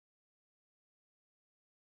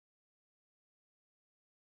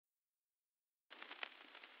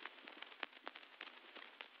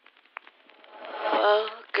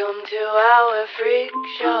Welcome to our freak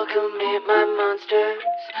show, come meet my monsters.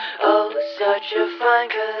 Oh, such a fine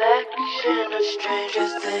collection of stranger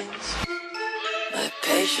things. My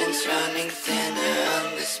patience running thinner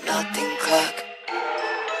on this melting clock.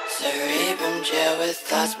 Cerebrum jail with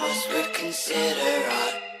thoughts most would consider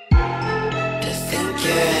odd. To think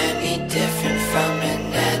you're any different from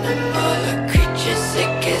an animal, a creature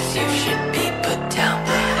sick as you should be put down,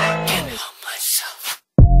 but I can't help myself.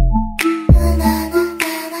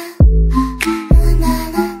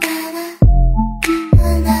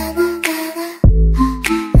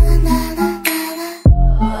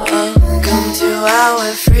 Welcome to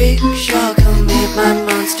our freak show, come meet my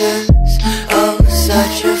monsters. Oh,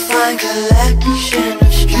 such a fine collection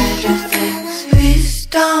of stranger things. Please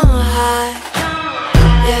don't hide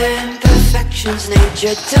your imperfections.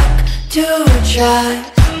 Nature took to try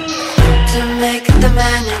to make the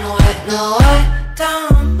man in white. No, I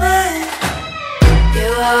don't mind. You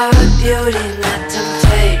are a beauty, not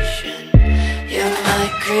temptation. You're my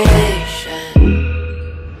creation.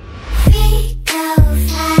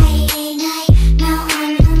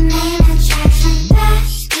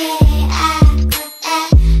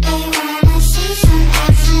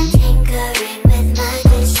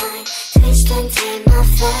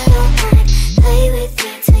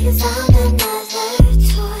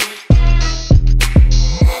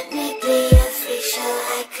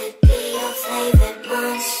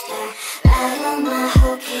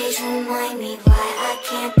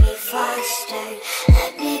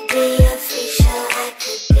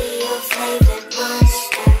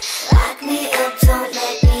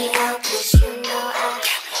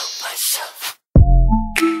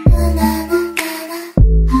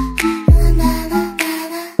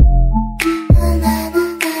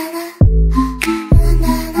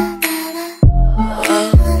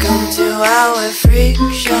 Freak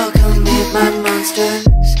show, come meet my monsters.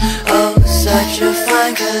 Oh, such a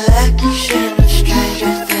fine collection of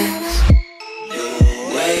stranger things.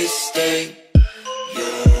 You're wasting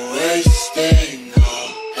all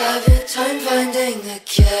of your time finding the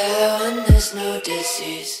cure when there's no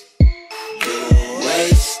disease. You're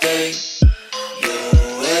wasting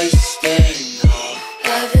all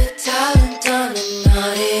of your talent on an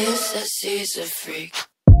audience that sees a freak.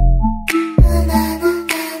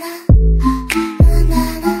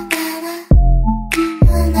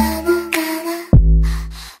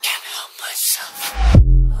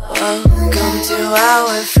 Welcome to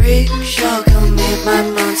our freak show, come meet my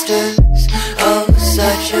monsters. Oh,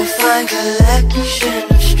 such a fine collection